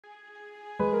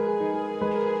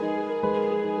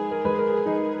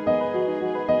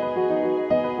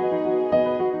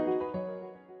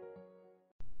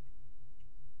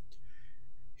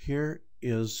Here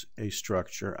is a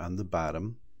structure on the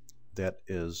bottom that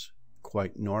is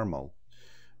quite normal.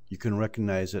 You can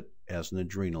recognize it as an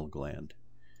adrenal gland.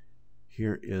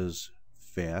 Here is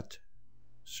fat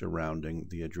surrounding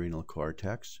the adrenal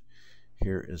cortex.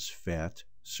 Here is fat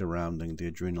surrounding the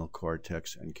adrenal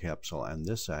cortex and capsule on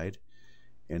this side.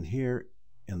 And here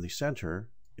in the center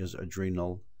is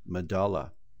adrenal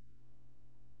medulla.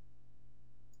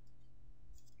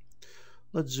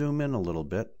 Let's zoom in a little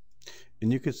bit,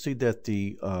 and you can see that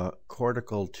the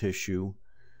cortical tissue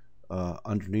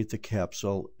underneath the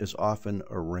capsule is often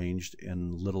arranged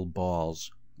in little balls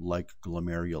like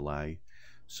glomeruli.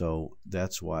 So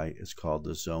that's why it's called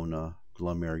the Zona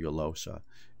Glomerulosa.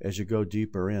 As you go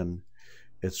deeper in,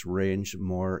 it's ranged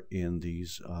more in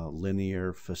these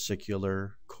linear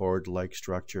fascicular cord-like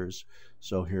structures.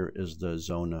 So here is the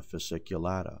Zona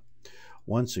Fasciculata.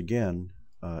 Once again,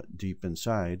 deep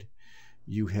inside,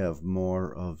 you have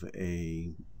more of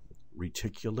a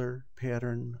reticular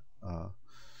pattern.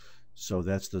 So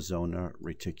that's the Zona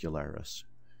reticularis.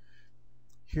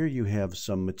 Here you have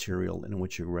some material in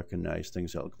which you recognize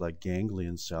things that look like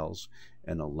ganglion cells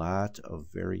and a lot of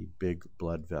very big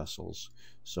blood vessels.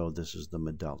 So this is the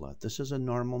medulla. This is a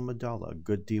normal medulla.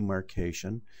 Good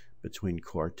demarcation between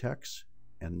cortex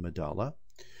and medulla.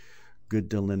 Good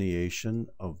delineation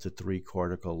of the three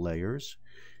cortical layers.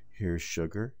 Here's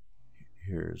sugar.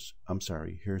 Here's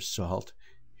salt.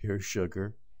 Here's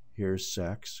sugar. Here's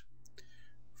sex.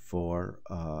 For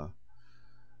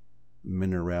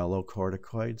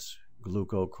mineralocorticoids,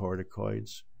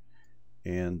 glucocorticoids,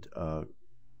 and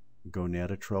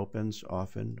gonadotropins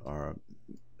often are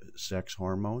sex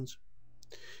hormones.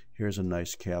 Here's a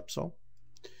nice capsule.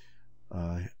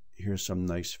 Here's some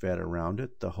nice fat around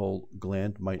it. The whole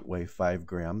gland might weigh 5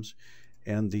 grams,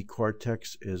 and the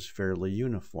cortex is fairly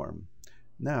uniform.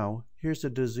 Now, here's the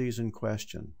disease in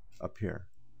question up here.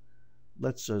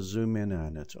 Let's zoom in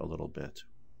on it a little bit.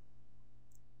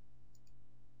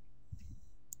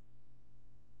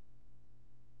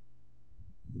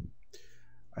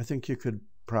 I think you could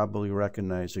probably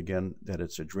recognize again that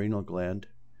it's adrenal gland.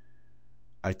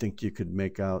 I think you could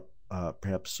make out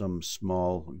perhaps some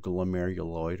small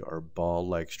glomeruloid or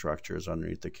ball-like structures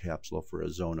underneath the capsule for a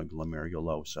zona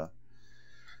glomerulosa.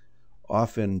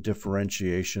 Often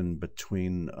differentiation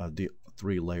between the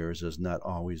three layers is not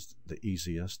always the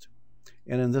easiest.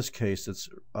 And in this case, it's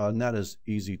not as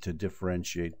easy to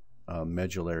differentiate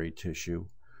medullary tissue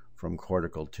from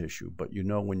cortical tissue. But you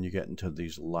know when you get into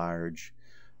these large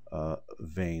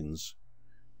veins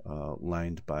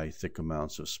lined by thick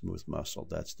amounts of smooth muscle,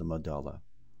 that's the medulla.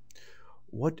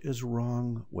 What is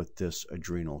wrong with this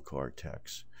adrenal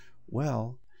cortex?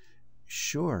 Well,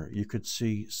 sure, you could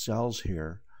see cells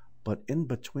here, but in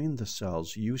between the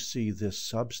cells, you see this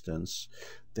substance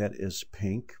that is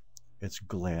pink, it's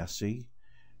glassy,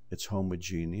 it's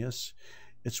homogeneous.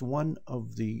 It's one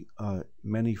of the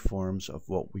many forms of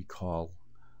what we call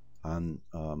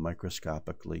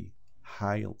microscopically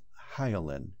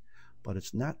hyaline, but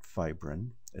it's not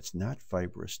fibrin, it's not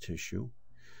fibrous tissue.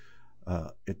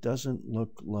 It doesn't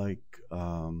look like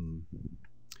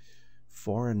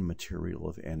foreign material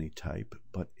of any type,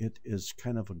 but it is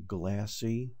kind of a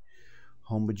glassy,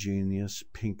 homogeneous,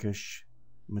 pinkish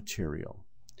material.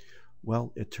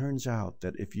 Well, it turns out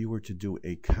that if you were to do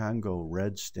a Congo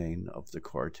red stain of the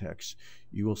cortex,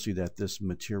 you will see that this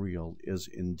material is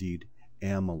indeed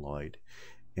amyloid.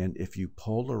 And if you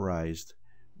polarized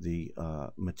the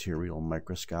material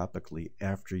microscopically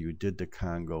after you did the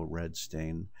Congo red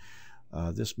stain,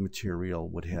 this material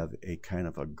would have a kind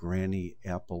of a granny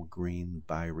apple green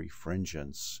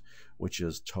birefringence, which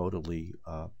is totally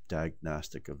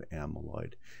diagnostic of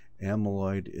amyloid.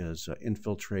 Amyloid is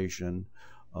infiltration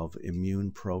of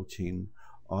immune protein,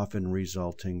 often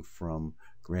resulting from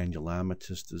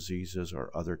granulomatous diseases or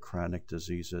other chronic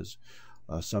diseases.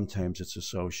 Sometimes it's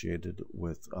associated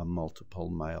with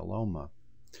multiple myeloma.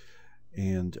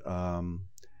 And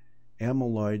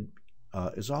amyloid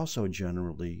is also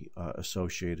generally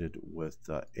associated with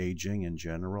aging in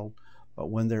general, but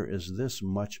when there is this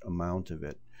much amount of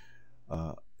it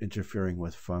interfering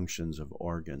with functions of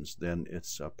organs, then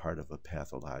it's a part of a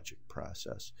pathologic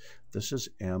process. This is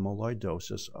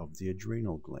amyloidosis of the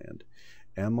adrenal gland.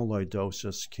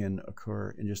 Amyloidosis can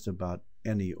occur in just about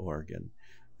any organ.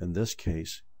 In this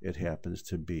case, it happens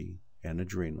to be an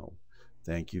adrenal.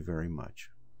 Thank you very much.